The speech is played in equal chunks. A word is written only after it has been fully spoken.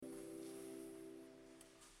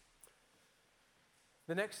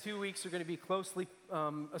The next 2 weeks are going to be closely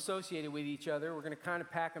associated with each other. We're going to kind of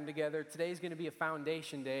pack them together. Today's going to be a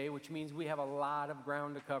foundation day, which means we have a lot of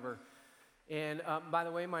ground to cover. And by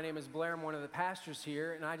the way, my name is Blair. I'm one of the pastors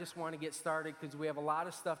here, and I just want to get started because we have a lot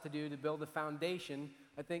of stuff to do to build a foundation.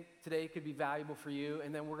 I think today could be valuable for you,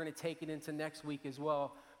 and then we're going to take it into next week as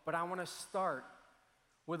well. But I want to start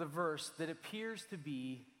with a verse that appears to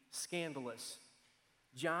be scandalous.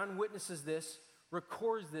 John witnesses this,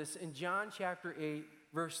 records this in John chapter 8,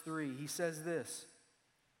 verse 3. He says this: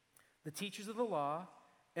 "The teachers of the law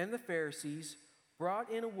and the Pharisees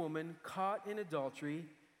brought in a woman caught in adultery.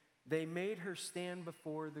 They made her stand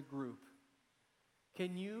before the group."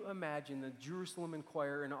 Can you imagine the Jerusalem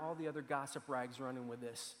Inquirer and all the other gossip rags running with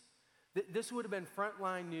this? This would have been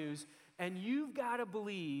frontline news, and you've got to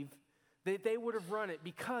believe that they would have run it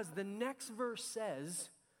because the next verse says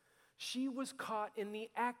she was caught in the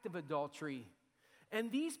act of adultery. And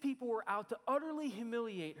these people were out to utterly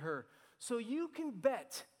humiliate her. So you can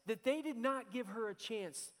bet that they did not give her a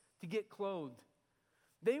chance to get clothed.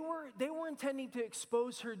 They were intending to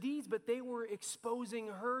expose her deeds, but they were exposing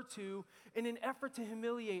her to in an effort to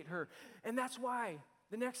humiliate her. And that's why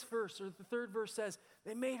the next verse, or the third verse, says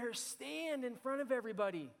they made her stand in front of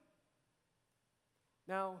everybody.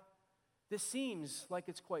 Now, this seems like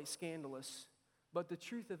it's quite scandalous, but the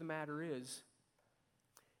truth of the matter is,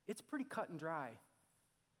 it's pretty cut and dry.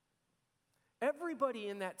 Everybody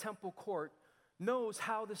in that temple court knows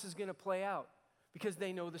how this is going to play out because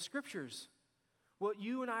they know the scriptures. What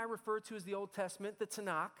you and I refer to as the Old Testament, the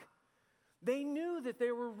Tanakh, they knew that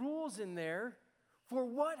there were rules in there for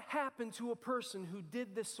what happened to a person who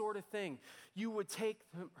did this sort of thing. You would take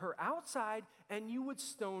her outside and you would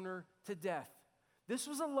stone her to death. This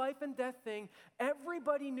was a life and death thing.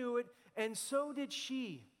 Everybody knew it, and so did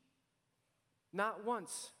she. Not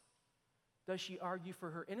once does she argue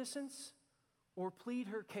for her innocence or plead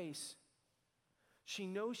her case. She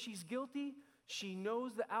knows she's guilty. She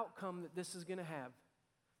knows the outcome that this is going to have.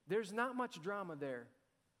 There's not much drama there.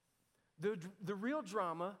 The real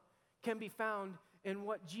drama can be found in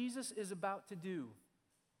what Jesus is about to do.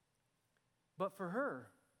 But for her,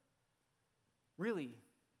 really,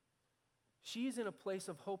 she is in a place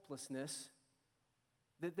of hopelessness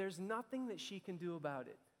that there's nothing that she can do about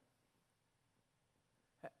it.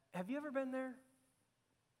 Have you ever been there?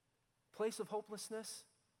 Place of hopelessness?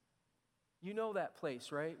 You know that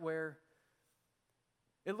place, right? Where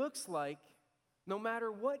it looks like no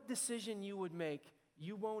matter what decision you would make,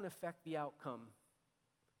 you won't affect the outcome.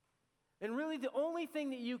 And really the only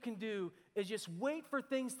thing that you can do is just wait for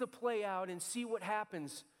things to play out and see what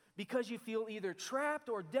happens because you feel either trapped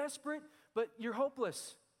or desperate, but you're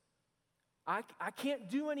hopeless. I can't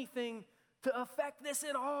do anything to affect this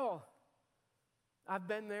at all. I've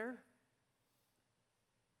been there.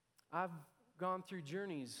 I've gone through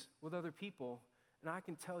journeys with other people, and I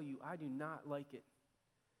can tell you, I do not like it.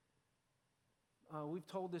 We've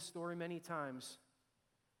told this story many times,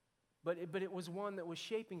 but it was one that was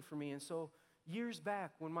shaping for me. And so years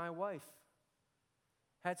back, when my wife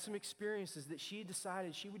had some experiences that she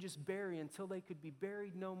decided she would just bury until they could be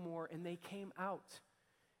buried no more, and they came out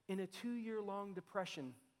in a 2-year-long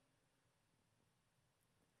depression.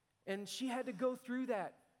 And she had to go through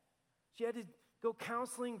that. She had to go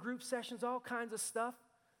counseling, group sessions, all kinds of stuff.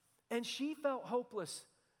 And she felt hopeless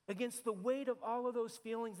against the weight of all of those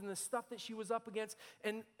feelings and the stuff that she was up against.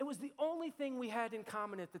 And it was the only thing we had in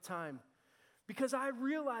common at the time. Because I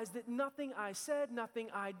realized that nothing I said, nothing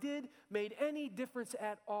I did made any difference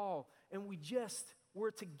at all. And we just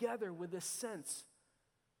were together with this sense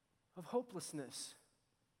of hopelessness.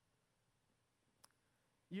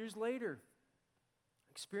 Years later,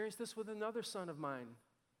 I experienced this with another son of mine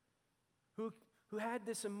who had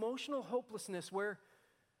this emotional hopelessness where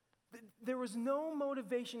there was no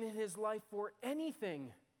motivation in his life for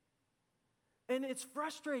anything. And it's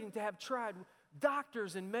frustrating to have tried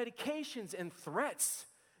doctors and medications and threats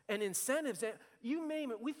and incentives. And you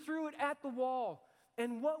name it, we threw it at the wall.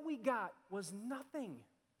 And what we got was nothing.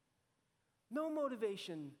 No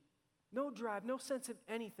motivation, no drive, no sense of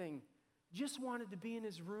anything. Just wanted to be in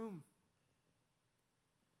his room.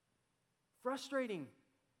 Frustrating,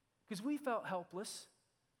 because we felt helpless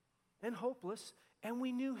and hopeless, and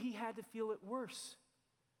we knew he had to feel it worse.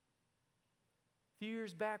 A few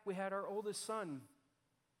years back, we had our oldest son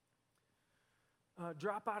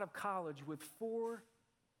drop out of college with four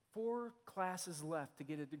classes left to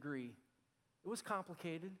get a degree. It was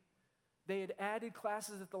complicated. They had added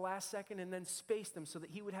classes at the last second and then spaced them so that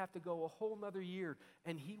he would have to go a whole nother year,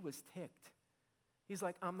 and he was ticked. He's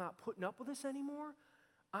like, I'm not putting up with this anymore.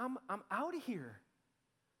 I'm out of here.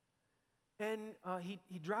 And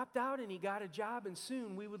he dropped out and he got a job, and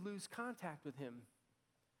soon we would lose contact with him.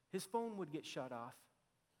 His phone would get shut off.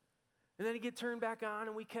 And then it'd get turned back on,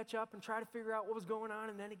 and we catch up and try to figure out what was going on,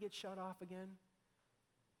 and then it gets shut off again.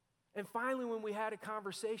 And finally, when we had a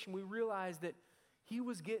conversation, we realized that he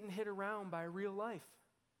was getting hit around by real life.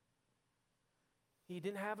 He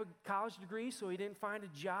didn't have a college degree, so he didn't find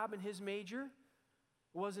a job in his major.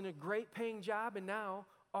 It wasn't a great paying job, and now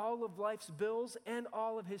all of life's bills and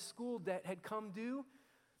all of his school debt had come due.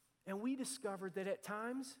 And we discovered that at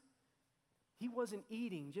times, he wasn't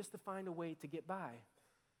eating just to find a way to get by.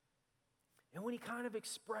 And when he kind of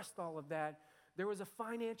expressed all of that, there was a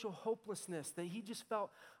financial hopelessness that he just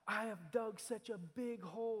felt, I have dug such a big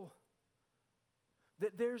hole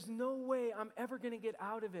that there's no way I'm ever going to get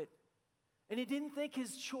out of it. And he didn't think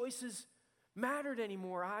his choices mattered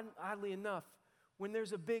anymore. Oddly enough, when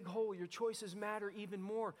there's a big hole, your choices matter even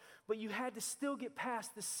more. But you had to still get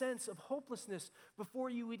past the sense of hopelessness before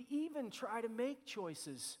you would even try to make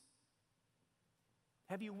choices.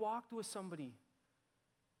 Have you walked with somebody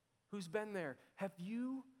who's been there? Have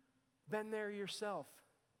you been there yourself?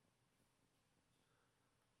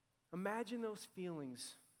 Imagine those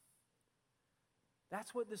feelings.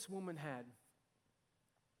 That's what this woman had.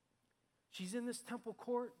 She's in this temple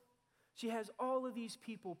court. She has all of these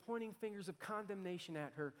people pointing fingers of condemnation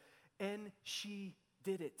at her, and she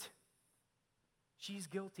did it. She's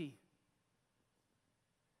guilty.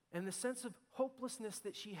 And the sense of hopelessness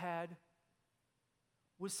that she had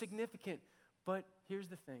was significant. But here's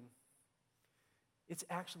the thing. It's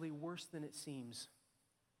actually worse than it seems.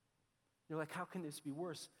 You're like, how can this be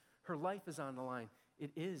worse? Her life is on the line.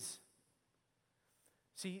 It is.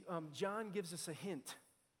 See, John gives us a hint.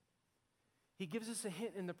 He gives us a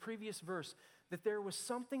hint in the previous verse that there was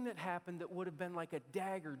something that happened that would have been like a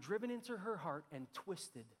dagger driven into her heart and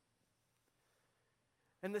twisted.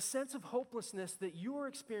 And the sense of hopelessness that you're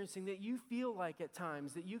experiencing, that you feel like at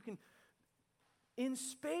times, that you can, in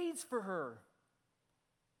spades for her.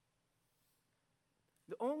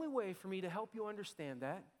 The only way for me to help you understand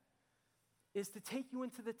that is to take you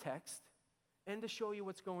into the text and to show you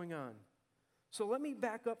what's going on. So let me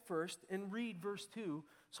back up first and read verse 2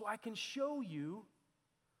 so I can show you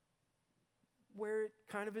where it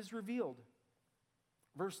kind of is revealed.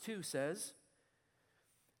 Verse 2 says,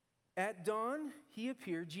 at dawn he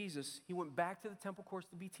appeared, Jesus, he went back to the temple courts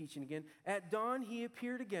to be teaching again. At dawn he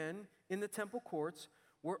appeared again in the temple courts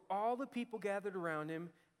where all the people gathered around him,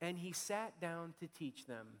 and he sat down to teach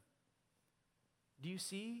them. Do you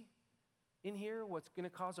see in here what's going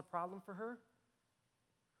to cause a problem for her?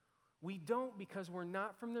 We don't, because we're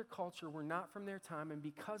not from their culture, we're not from their time, and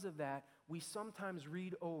because of that, we sometimes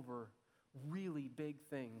read over really big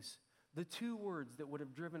things. The two words that would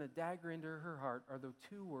have driven a dagger into her heart are the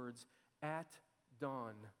two words, at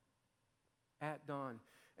dawn. At dawn.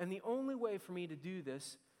 And the only way for me to do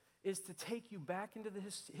this is to take you back into the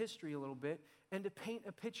history a little bit and to paint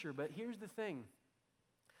a picture. But here's the thing.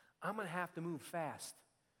 I'm going to have to move fast,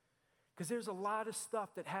 because there's a lot of stuff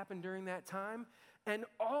that happened during that time, and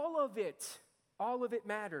all of it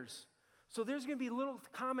matters. So there's going to be little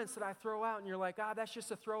comments that I throw out, and you're like, that's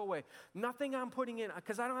just a throwaway. Nothing I'm putting in,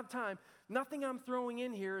 because I don't have time, nothing I'm throwing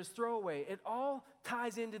in here is throwaway. It all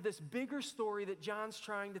ties into this bigger story that John's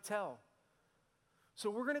trying to tell. So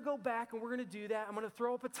we're going to go back, and we're going to do that. I'm going to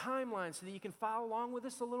throw up a timeline so that you can follow along with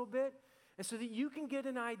us a little bit, and so that you can get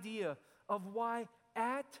an idea of why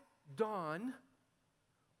at dawn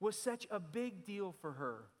was such a big deal for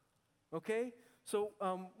her. Okay? So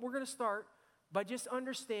we're going to start by just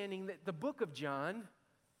understanding that the book of John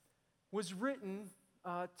was written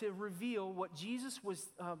to reveal what Jesus was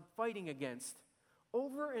fighting against.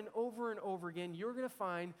 Over and over and over again, you're going to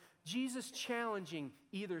find Jesus challenging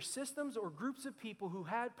either systems or groups of people who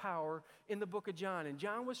had power in the book of John. And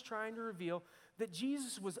John was trying to reveal that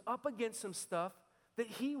Jesus was up against some stuff that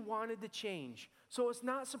he wanted to change. So it's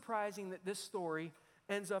not surprising that this story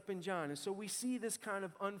ends up in John. And so we see this kind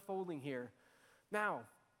of unfolding here. Now,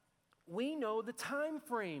 we know the time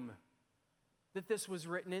frame that this was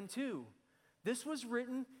written into. This was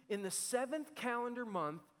written in the 7th calendar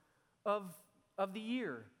month of the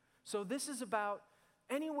year. So this is about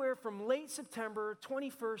anywhere from late September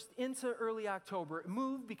 21st into early October. It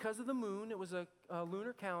moved because of the moon. It was a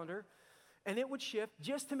lunar calendar. And it would shift.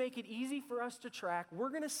 Just to make it easy for us to track, we're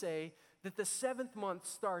going to say that the 7th month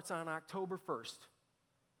starts on October 1st.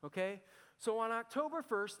 Okay? So on October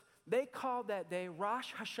 1st, they called that day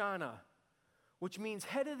Rosh Hashanah, which means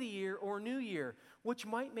head of the year or new year, which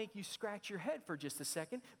might make you scratch your head for just a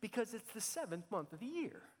second because it's the 7th month of the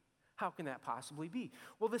year. How can that possibly be?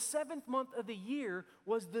 Well, the 7th month of the year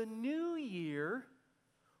was the new year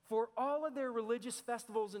for all of their religious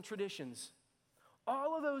festivals and traditions.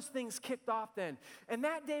 All of those things kicked off then. And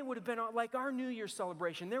that day would have been like our New Year's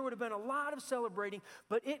celebration. There would have been a lot of celebrating,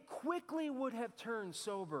 but it quickly would have turned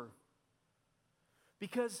sober.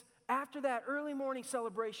 Because after that early morning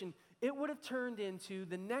celebration, it would have turned into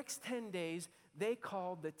the next 10 days they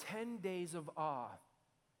called the 10 days of awe.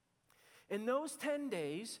 In those 10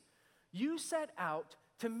 days, you set out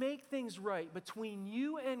to make things right between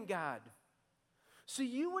you and God. So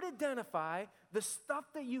you would identify the stuff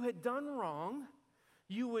that you had done wrong.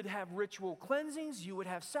 You would have ritual cleansings, you would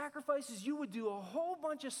have sacrifices, you would do a whole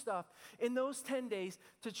bunch of stuff in those 10 days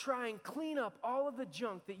to try and clean up all of the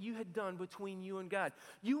junk that you had done between you and God.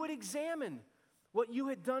 You would examine what you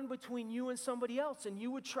had done between you and somebody else, and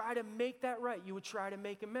you would try to make that right. You would try to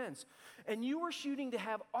make amends. And you were shooting to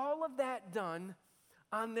have all of that done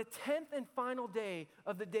on the 10th and final day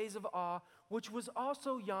of the Days of Awe, which was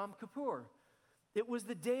also Yom Kippur. It was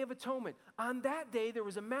the Day of Atonement. On that day, there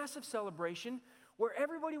was a massive celebration where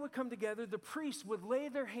everybody would come together. The priests would lay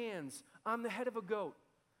their hands on the head of a goat.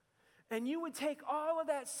 And you would take all of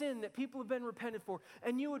that sin that people have been repented for,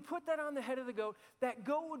 and you would put that on the head of the goat. That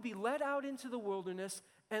goat would be led out into the wilderness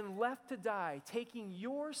and left to die, taking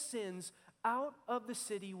your sins out of the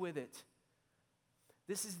city with it.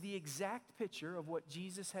 This is the exact picture of what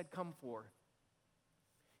Jesus had come for.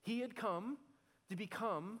 He had come to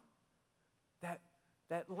become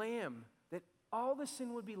that lamb that all the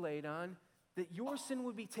sin would be laid on, that your sin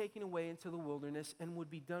would be taken away into the wilderness and would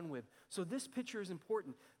be done with. So this picture is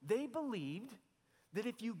important. They believed that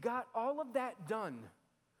if you got all of that done,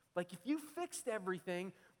 like if you fixed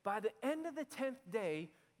everything, by the end of the 10th day,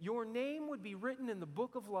 your name would be written in the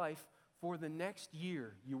book of life for the next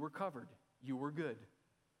year. You were covered. You were good.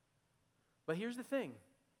 But here's the thing.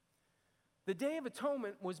 The Day of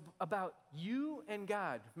Atonement was about you and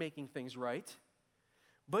God making things right,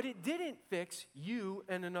 but it didn't fix you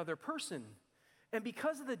and another person. And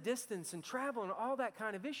because of the distance and travel and all that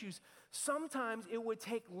kind of issues, sometimes it would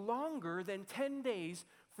take longer than 10 days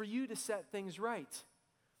for you to set things right.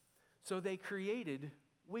 So they created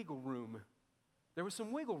wiggle room. There was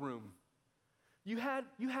some wiggle room. You had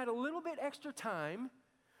a little bit extra time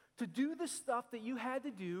to do the stuff that you had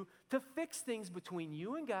to do to fix things between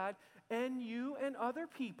you and God and you and other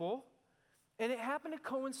people. And it happened to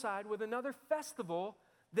coincide with another festival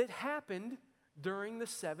that happened during the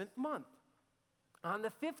 7th month. On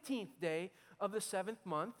the 15th day of the 7th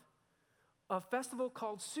month, a festival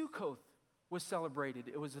called Sukkoth was celebrated.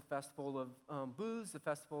 It was a festival of booths, the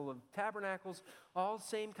festival of tabernacles, all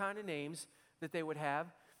same kind of names that they would have.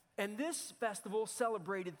 And this festival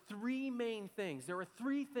celebrated three main things. There were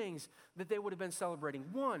three things that they would have been celebrating.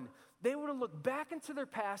 One, they would have looked back into their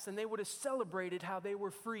past and they would have celebrated how they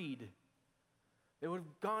were freed. They would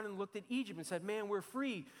have gone and looked at Egypt and said, man, we're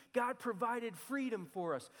free. God provided freedom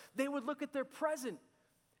for us. They would look at their present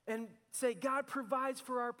and say, God provides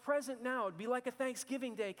for our present now. It'd be like a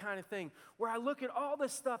Thanksgiving Day kind of thing, where I look at all the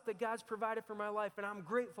stuff that God's provided for my life, and I'm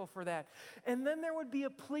grateful for that. And then there would be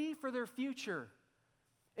a plea for their future.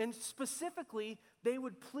 And specifically, they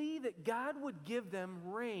would plead that God would give them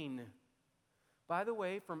rain. By the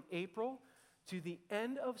way, from April to the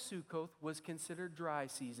end of Sukkoth was considered dry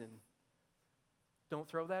season. Don't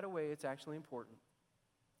throw that away, it's actually important.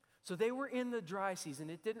 So they were in the dry season.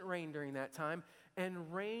 It didn't rain during that time,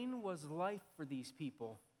 and rain was life for these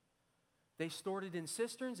people. They stored it in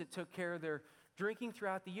cisterns. It took care of their drinking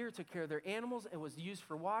throughout the year. It took care of their animals. It was used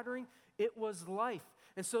for watering. It was life.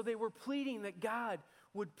 And so they were pleading that God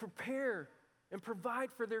would prepare and provide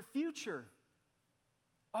for their future.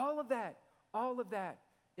 All of that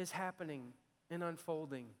is happening and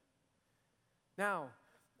unfolding. Now,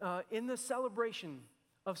 in the celebration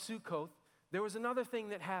of Sukkoth, there was another thing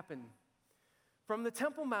that happened. From the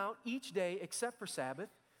Temple Mount each day, except for Sabbath,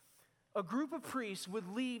 a group of priests would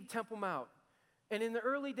leave Temple Mount. And in the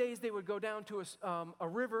early days, they would go down to a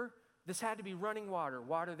river. This had to be running water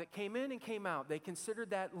that came in and came out. They considered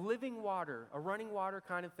that living water, a running water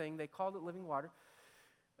kind of thing. They called it living water.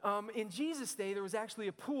 In Jesus' day, there was actually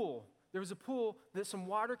a pool. There was a pool that some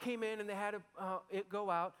water came in and they had it go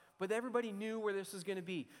out, but everybody knew where this was going to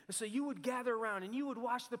be. And so you would gather around and you would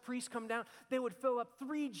watch the priests come down. They would fill up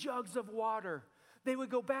 3 jugs of water. They would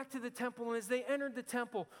go back to the temple, and as they entered the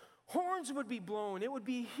temple, horns would be blown. It would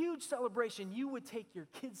be a huge celebration. You would take your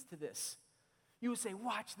kids to this. You would say,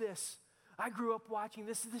 watch this. I grew up watching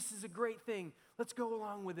this. This is a great thing. Let's go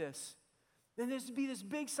along with this. Then there'd be this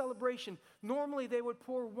big celebration. Normally they would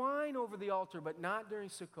pour wine over the altar, but not during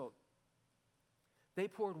Sukkot. They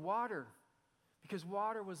poured water because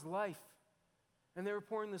water was life. And they were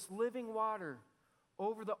pouring this living water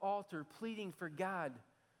over the altar, pleading for God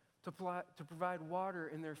to provide water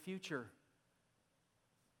in their future.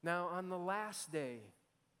 Now, on the last day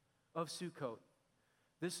of Sukkot,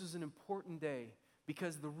 this is an important day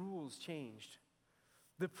because the rules changed.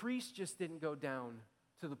 The priests just didn't go down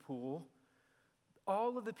to the pool.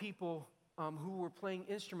 All of the people who were playing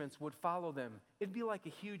instruments would follow them. It'd be like a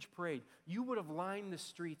huge parade. You would have lined the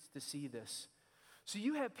streets to see this. So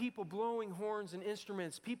you have people blowing horns and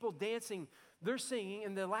instruments, people dancing, they're singing,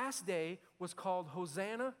 and the last day was called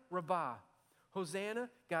Hosanna Rabbah. Hosanna,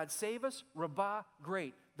 God save us, Rabbah,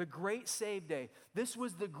 great. The great save day. This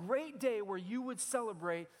was the great day where you would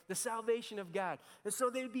celebrate the salvation of God. And so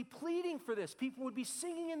they would be pleading for this. People would be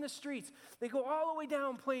singing in the streets. They go all the way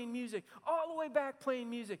down playing music, all the way back playing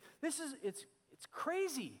music. It's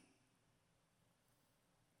crazy.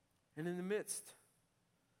 And in the midst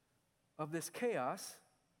of this chaos,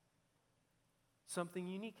 something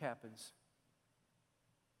unique happens.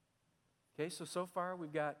 Okay, so far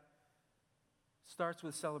we've got, starts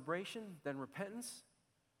with celebration, then repentance,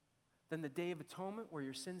 then the Day of Atonement where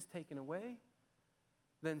your sin's taken away,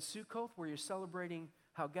 then Sukkot where you're celebrating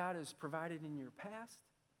how God has provided in your past,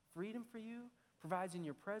 freedom for you, provides in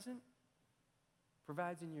your present,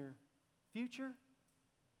 provides in your future.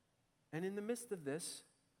 And in the midst of this,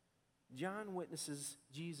 John witnesses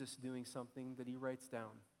Jesus doing something that he writes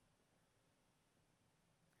down.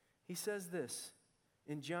 He says this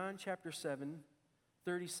in John chapter 7,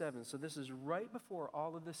 37. So this is right before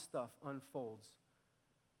all of this stuff unfolds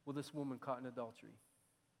with this woman caught in adultery.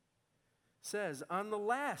 Says, on the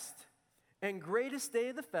last and greatest day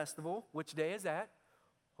of the festival, which day is that?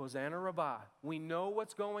 Hosanna Rabbah. We know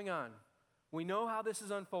what's going on. We know how this is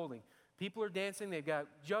unfolding. People are dancing. They've got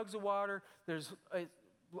jugs of water. There's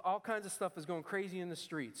all kinds of stuff is going crazy in the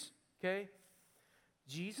streets. Okay?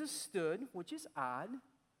 Jesus stood, which is odd.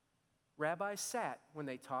 Rabbis sat when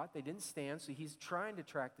they taught. They didn't stand, so he's trying to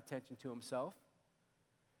attract attention to himself.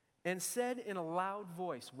 And said in a loud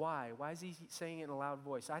voice. Why? Why is he saying it in a loud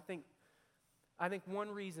voice? I think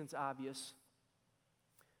one reason's obvious.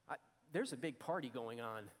 There's a big party going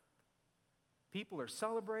on. People are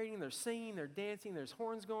celebrating, they're singing, they're dancing, there's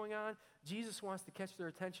horns going on. Jesus wants to catch their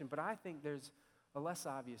attention, but I think there's a less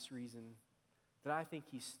obvious reason that I think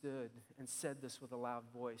he stood and said this with a loud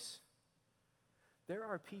voice. There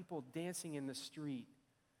are people dancing in the street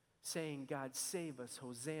saying, God save us,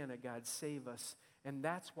 Hosanna, God save us. And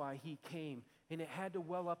that's why he came. And it had to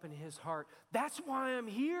well up in his heart. That's why I'm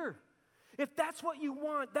here. If that's what you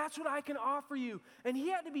want, that's what I can offer you. And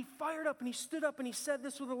he had to be fired up, and he stood up and he said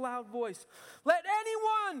this with a loud voice. Let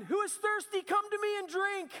anyone who is thirsty come to me and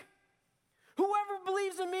drink. Whoever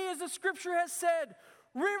believes in me, as the scripture has said,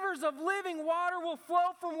 rivers of living water will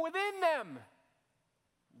flow from within them.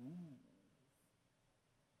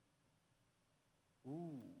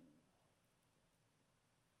 Ooh.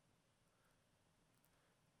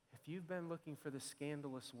 If you've been looking for the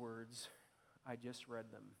scandalous words, I just read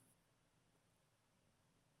them.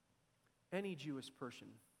 Any Jewish person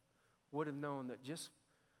would have known that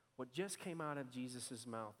what just came out of Jesus'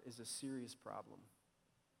 mouth is a serious problem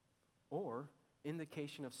or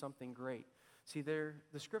indication of something great. See, the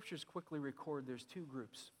scriptures quickly record there's two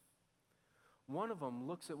groups. One of them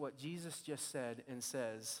looks at what Jesus just said and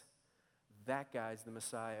says, that guy's the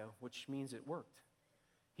Messiah, which means it worked.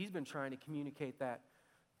 He's been trying to communicate that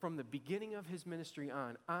from the beginning of his ministry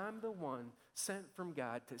on. I'm the one sent from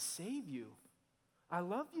God to save you. I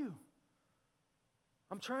love you.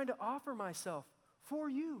 I'm trying to offer myself for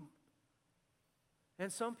you.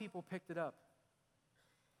 And some people picked it up.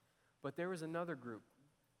 But there was another group,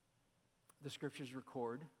 the scriptures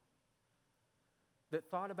record, that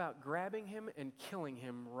thought about grabbing him and killing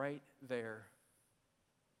him right there.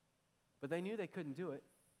 But they knew they couldn't do it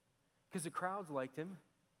because the crowds liked him.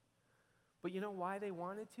 But you know why they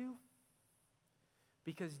wanted to?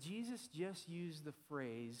 Because Jesus just used the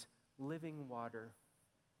phrase living water.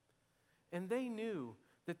 And they knew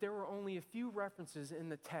that there were only a few references in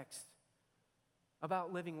the text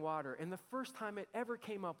about living water. And the first time it ever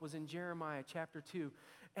came up was in Jeremiah chapter 2.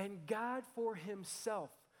 And God for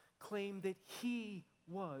himself claimed that he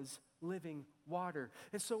was living water.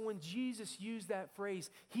 And so when Jesus used that phrase,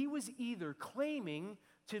 he was either claiming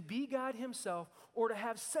to be God himself or to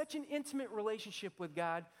have such an intimate relationship with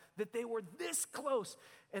God that they were this close,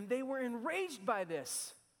 and they were enraged by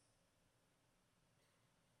this.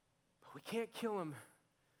 But we can't kill him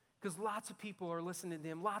because lots of people are listening to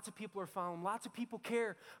him. Lots of people are following him. Lots of people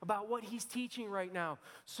care about what he's teaching right now.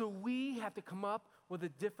 So we have to come up with a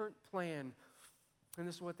different plan. And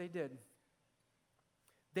this is what they did.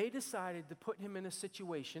 They decided to put him in a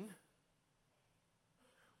situation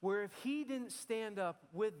where if he didn't stand up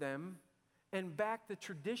with them and back the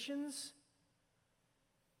traditions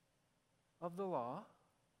of the law,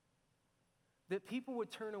 that people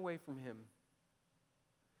would turn away from him.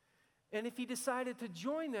 And if he decided to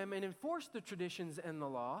join them and enforce the traditions and the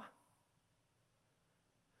law,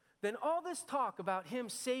 then all this talk about him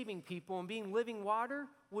saving people and being living water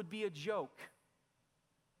would be a joke.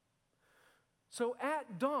 So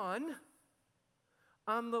at dawn,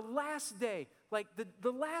 on the last day, like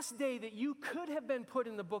the last day that you could have been put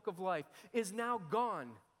in the book of life is now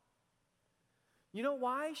gone. You know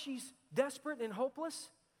why she's desperate and hopeless?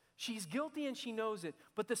 She's guilty and she knows it.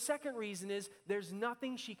 But the second reason is there's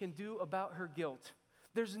nothing she can do about her guilt.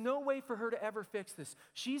 There's no way for her to ever fix this.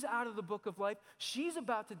 She's out of the book of life. She's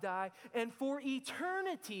about to die. And for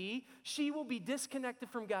eternity, she will be disconnected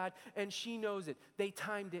from God, and she knows it. They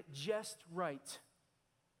timed it just right.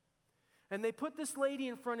 And they put this lady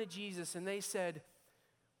in front of Jesus, and they said,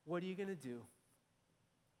 "What are you going to do?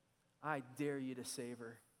 I dare you to save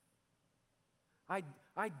her.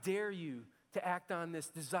 I dare you to act on this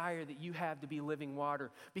desire that you have to be living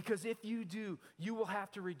water. Because if you do, you will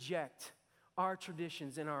have to reject our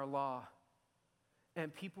traditions and our law.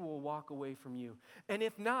 And people will walk away from you. And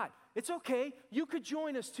if not, it's okay. You could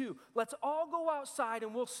join us too. Let's all go outside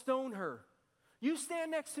and we'll stone her. You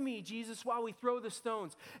stand next to me, Jesus, while we throw the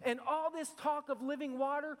stones. And all this talk of living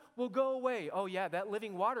water will go away. Oh yeah, that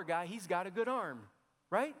living water guy, he's got a good arm,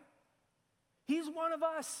 right? He's one of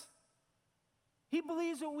us. He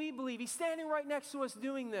believes what we believe. He's standing right next to us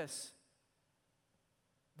doing this.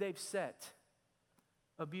 They've set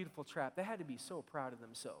a beautiful trap. They had to be so proud of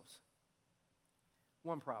themselves.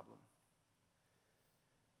 One problem.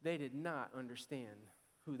 They did not understand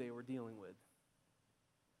who they were dealing with.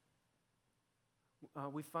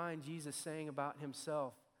 We find Jesus saying about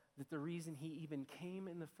himself that the reason he even came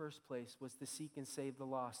in the first place was to seek and save the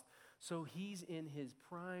lost. So he's in his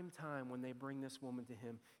prime time when they bring this woman to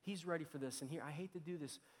him. He's ready for this. And here, I hate to do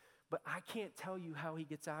this, but I can't tell you how he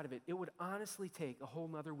gets out of it. It would honestly take a whole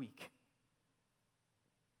nother week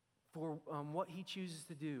for what he chooses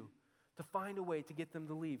to do, to find a way to get them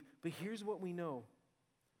to leave. But here's what we know.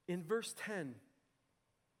 In verse 10,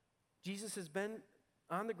 Jesus has been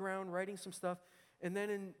on the ground writing some stuff. And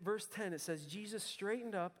then in verse 10, it says, Jesus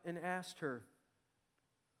straightened up and asked her,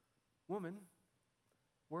 "Woman,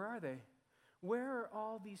 where are they? Where are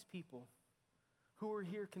all these people who are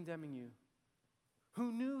here condemning you?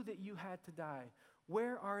 Who knew that you had to die?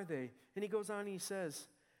 Where are they?" And he goes on and he says,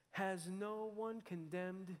 "Has no one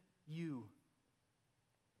condemned you?"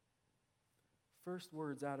 First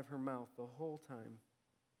words out of her mouth the whole time.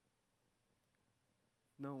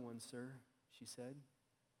 "No one, sir," she said.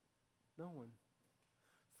 No one.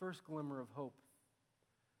 First glimmer of hope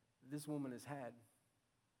this woman has had.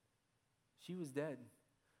 She was dead.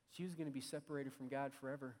 She was going to be separated from God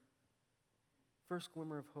forever. First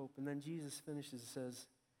glimmer of hope. And then Jesus finishes and says,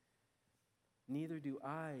 "Neither do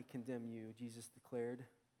I condemn you," Jesus declared.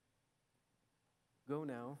 "Go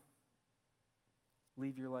now.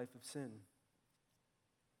 Leave your life of sin."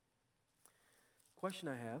 Question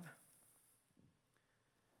I have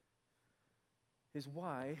is,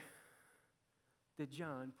 why did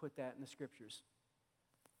John put that in the scriptures?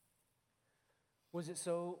 Was it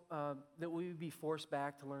so that we would be forced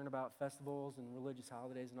back to learn about festivals and religious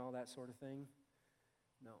holidays and all that sort of thing?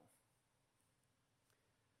 No.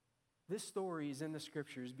 This story is in the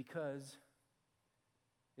scriptures because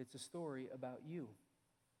it's a story about you.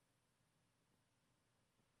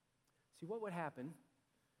 See, what would happen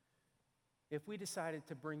if we decided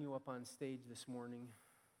to bring you up on stage this morning,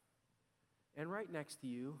 and right next to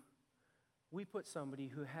you, we put somebody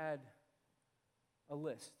who had a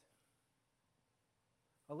list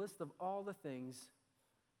of all the things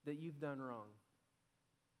that you've done wrong.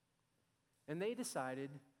 And they decided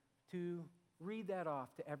to read that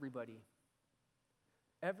off to everybody.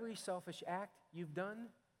 Every selfish act you've done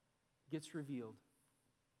gets revealed.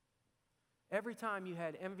 Every time you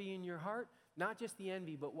had envy in your heart, not just the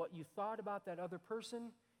envy, but what you thought about that other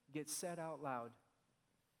person gets said out loud.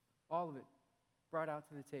 All of it brought out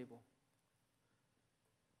to the table.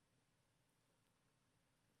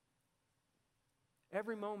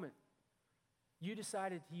 Every moment you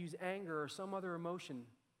decided to use anger or some other emotion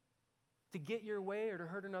to get your way or to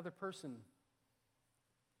hurt another person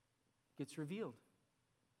gets revealed.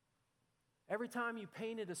 Every time you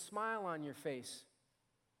painted a smile on your face,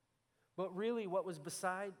 but really what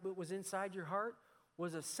was inside your heart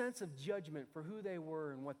was a sense of judgment for who they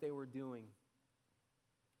were and what they were doing.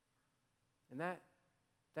 And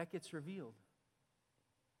that gets revealed.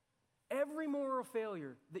 Every moral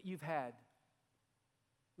failure that you've had,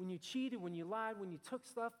 when you cheated, when you lied, when you took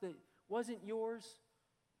stuff that wasn't yours,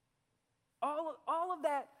 All of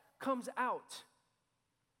that comes out.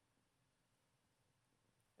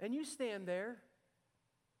 And you stand there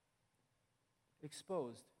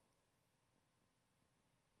exposed.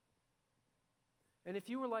 And if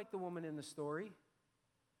you were like the woman in the story,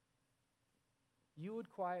 you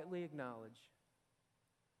would quietly acknowledge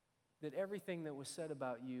that everything that was said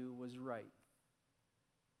about you was right.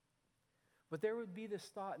 But there would be this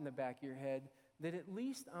thought in the back of your head that at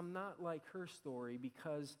least I'm not like her story,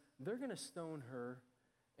 because they're going to stone her,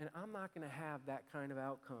 and I'm not going to have that kind of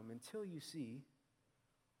outcome until you see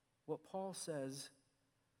what Paul says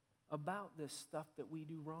about this stuff that we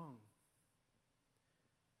do wrong.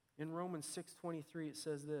 In Romans 6:23 it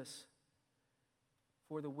says this,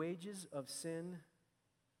 "For the wages of sin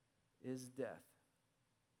is death."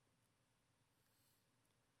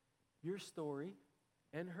 Your story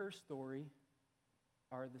and her story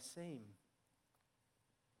are the same.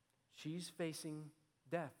 She's facing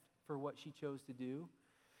death for what she chose to do.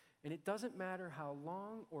 And it doesn't matter how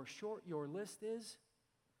long or short your list is,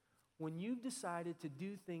 when you've decided to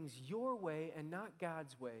do things your way and not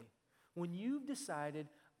God's way, when you've decided,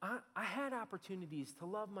 I had opportunities to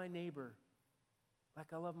love my neighbor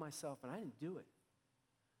like I love myself, and I didn't do it.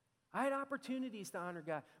 I had opportunities to honor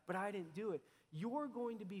God, but I didn't do it. You're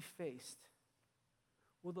going to be faced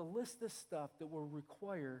with a list of stuff that will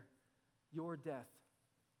require your death.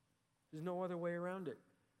 There's no other way around it.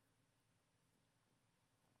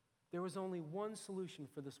 There was only one solution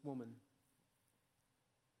for this woman.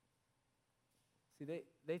 See,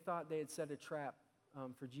 they thought they had set a trap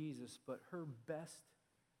for Jesus, but her best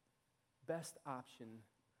option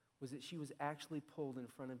was that she was actually pulled in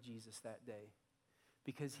front of Jesus that day,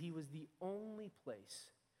 because he was the only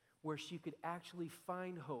place where she could actually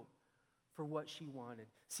find hope for what she wanted.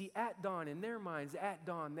 See, at dawn, in their minds, at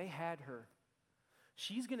dawn, they had her.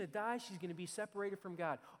 She's going to die. She's going to be separated from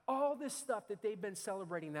God. All this stuff that they've been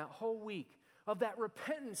celebrating that whole week, of that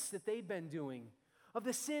repentance that they've been doing, of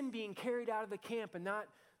the sin being carried out of the camp and not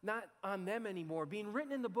on them anymore, being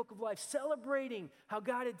written in the book of life, celebrating how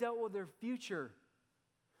God had dealt with their future,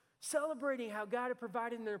 celebrating how God had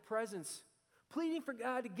provided in their presence, pleading for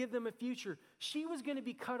God to give them a future. She was going to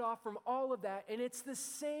be cut off from all of that, and it's the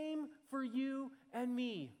same for you and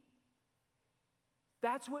me.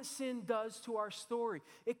 That's what sin does to our story.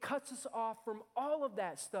 It cuts us off from all of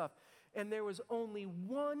that stuff. And there was only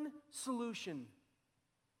one solution.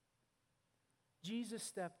 Jesus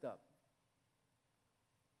stepped up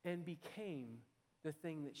and became the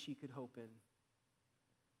thing that she could hope in.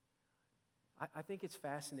 I think it's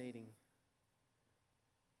fascinating.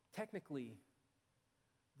 Technically,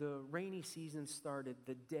 the rainy season started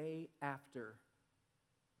the day after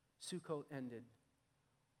Sukkot ended,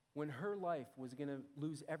 when her life was going to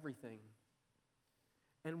lose everything.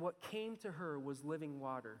 And what came to her was living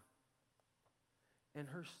water. And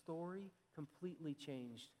her story completely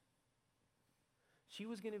changed. She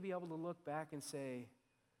was going to be able to look back and say,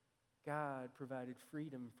 God provided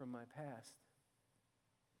freedom from my past.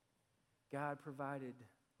 God provided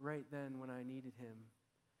right then when I needed him.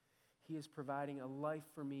 He is providing a life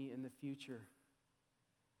for me in the future.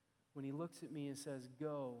 When he looks at me and says,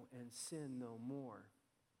 go and sin no more.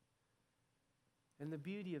 And the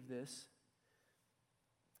beauty of this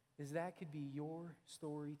is that could be your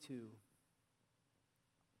story too.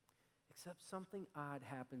 Except something odd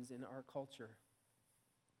happens in our culture.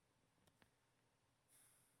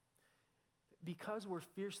 Because we're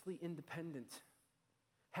fiercely independent,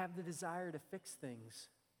 have the desire to fix things,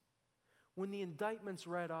 when the indictment's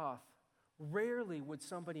read off, rarely would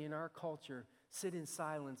somebody in our culture sit in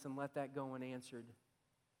silence and let that go unanswered.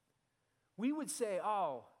 We would say,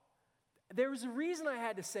 oh, there was a reason I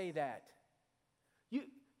had to say that.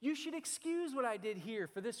 You should excuse what I did here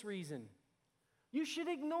for this reason. You should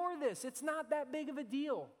ignore this. It's not that big of a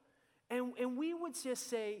deal. And we would just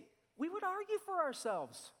say, we would argue for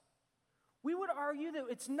ourselves. We would argue that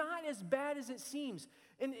it's not as bad as it seems.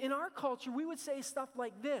 In our culture, we would say stuff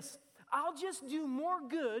like this: I'll just do more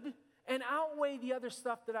good and outweigh the other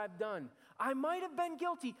stuff that I've done. I might have been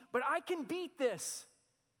guilty, but I can beat this.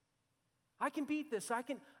 I can beat this. I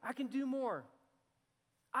can do more.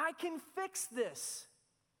 I can fix this.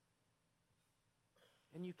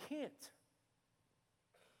 And you can't.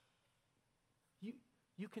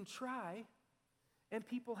 You can try, and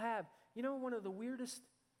people have. You know, one of the weirdest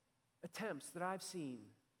attempts that I've seen,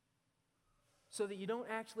 so that you don't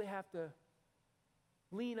actually have to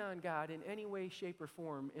lean on God in any way, shape, or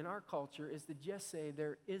form in our culture, is to just say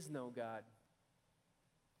there is no God.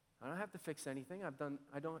 I don't have to fix anything.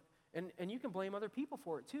 And you can blame other people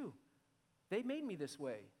for it too. They made me this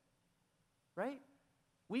way, right?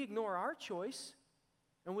 We ignore our choice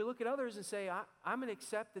And we look at others and say, I'm going to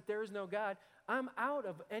accept that there is no God. I'm out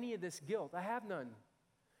of any of this guilt. I have none.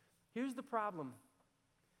 Here's the problem.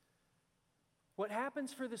 What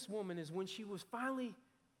happens for this woman is when she was finally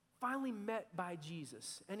met by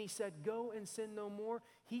Jesus, and he said, go and sin no more,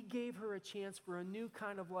 he gave her a chance for a new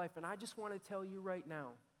kind of life. And I just want to tell you right now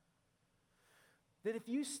that if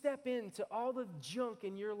you step into all the junk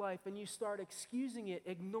in your life and you start excusing it,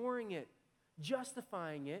 ignoring it,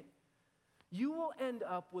 justifying it, you will end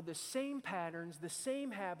up with the same patterns, the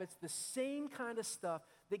same habits, the same kind of stuff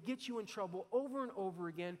that gets you in trouble over and over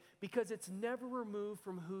again because it's never removed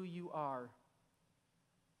from who you are.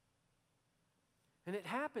 And it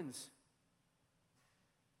happens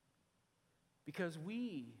because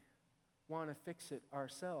we want to fix it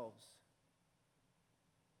ourselves.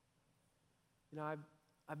 You know,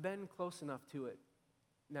 I've been close enough to it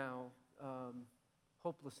now,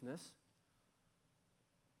 hopelessness,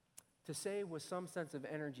 to say with some sense of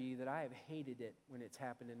energy that I have hated it when it's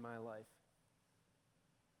happened in my life.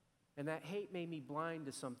 And that hate made me blind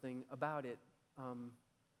to something about it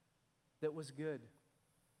that was good.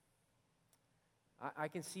 I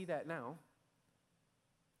can see that now.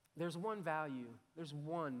 There's one value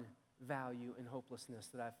in hopelessness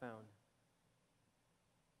that I've found.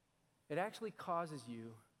 It actually causes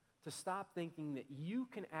you to stop thinking that you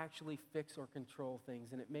can actually fix or control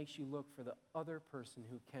things, and it makes you look for the other person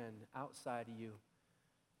who can outside of you.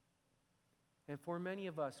 And for many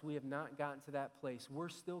of us, we have not gotten to that place. We're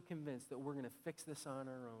still convinced that we're going to fix this on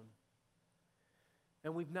our own.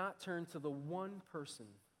 And we've not turned to the one person,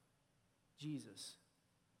 Jesus,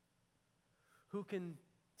 who can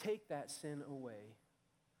take that sin away,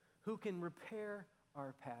 who can repair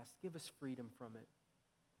our past, give us freedom from it,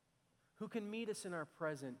 who can meet us in our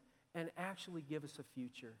present and actually give us a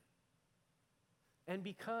future. And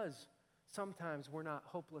because sometimes we're not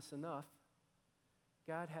hopeless enough,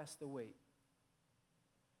 God has to wait.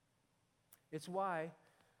 It's why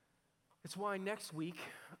next week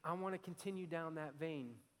I want to continue down that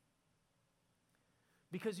vein.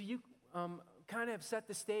 Because you kind of have set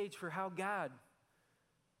the stage for how God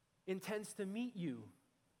intends to meet you,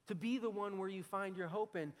 to be the one where you find your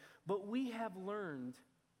hope in. But we have learned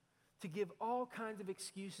to give all kinds of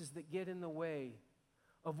excuses that get in the way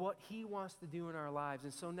of what he wants to do in our lives.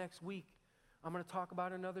 And so next week, I'm going to talk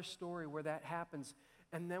about another story where that happens.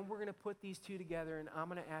 And then we're going to put these two together, and I'm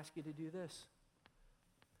going to ask you to do this.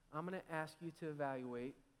 I'm going to ask you to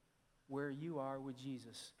evaluate where you are with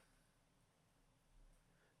Jesus.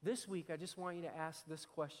 This week, I just want you to ask this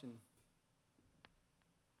question.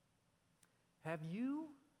 Have you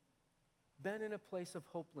been in a place of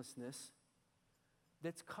hopelessness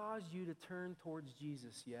that's caused you to turn towards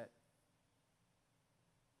Jesus yet?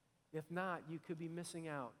 If not, you could be missing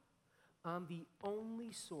out on the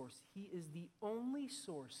only source. He is the only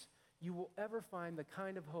source you will ever find the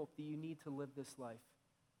kind of hope that you need to live this life.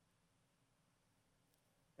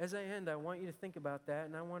 As I end, I want you to think about that,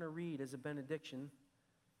 and I want to read as a benediction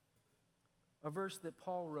a verse that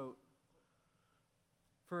Paul wrote.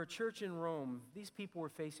 For a church in Rome, these people were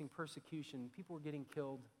facing persecution. People were getting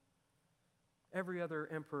killed. Every other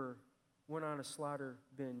emperor went on a slaughter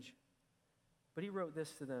binge. But he wrote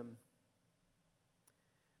this to them.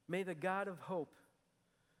 May the God of hope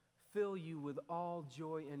fill you with all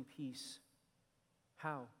joy and peace.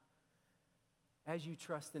 How? As you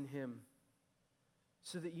trust in him,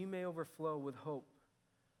 so that you may overflow with hope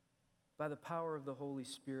by the power of the Holy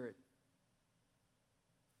Spirit.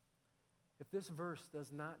 If this verse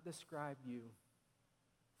does not describe you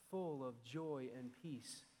full of joy and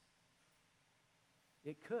peace,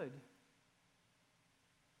 it could,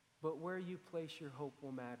 but where you place your hope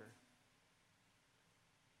will matter.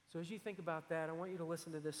 So as you think about that, I want you to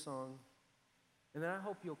listen to this song, and then I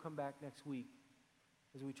hope you'll come back next week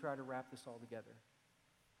as we try to wrap this all together.